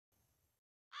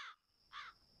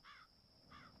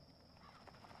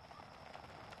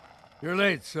You're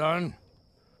late, son.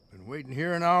 Been waiting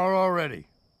here an hour already.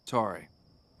 Sorry.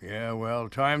 Yeah, well,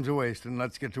 time's a-wasting.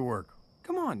 Let's get to work.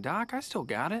 Come on, Doc. I still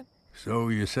got it. So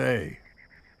you say.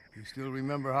 You still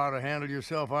remember how to handle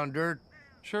yourself on dirt?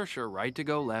 Sure. Right to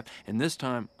go, left. And this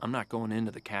time, I'm not going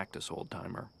into the cactus,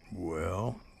 old-timer.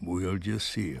 Well, we'll just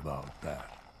see about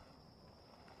that.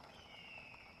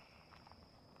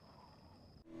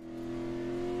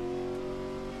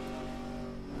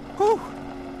 Whew!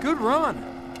 Good run.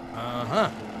 Uh-huh.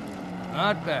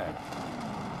 Not bad.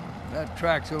 That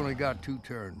track's only got 2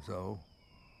 turns, though.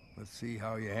 Let's see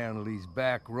how you handle these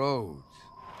back roads.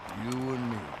 You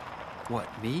and me. What,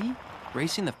 me?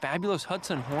 Racing the fabulous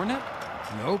Hudson Hornet?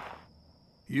 Nope.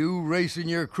 You racing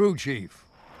your crew chief.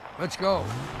 Let's go.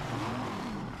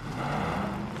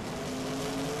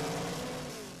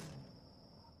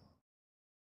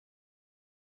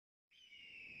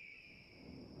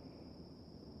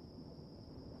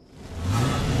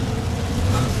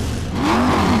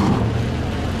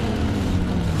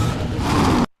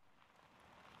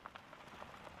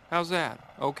 How's that?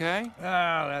 Okay?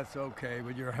 Ah, that's okay,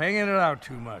 but you're hanging it out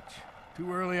too much.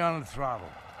 Too early on the throttle.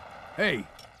 Hey,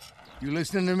 you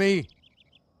listening to me?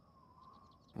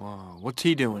 Whoa, what's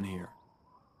he doing here?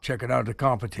 Checking out the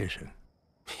competition.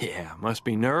 Yeah, must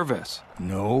be nervous.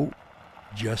 No,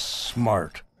 just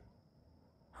smart.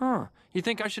 Huh. You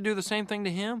think I should do the same thing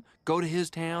to him? Go to his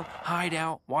town, hide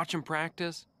out, watch him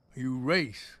practice? You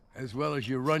race as well as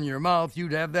you run your mouth,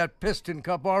 you'd have that piston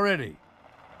cup already.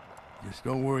 Just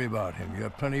don't worry about him. You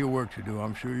have plenty of work to do.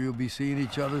 I'm sure you'll be seeing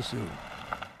each other soon.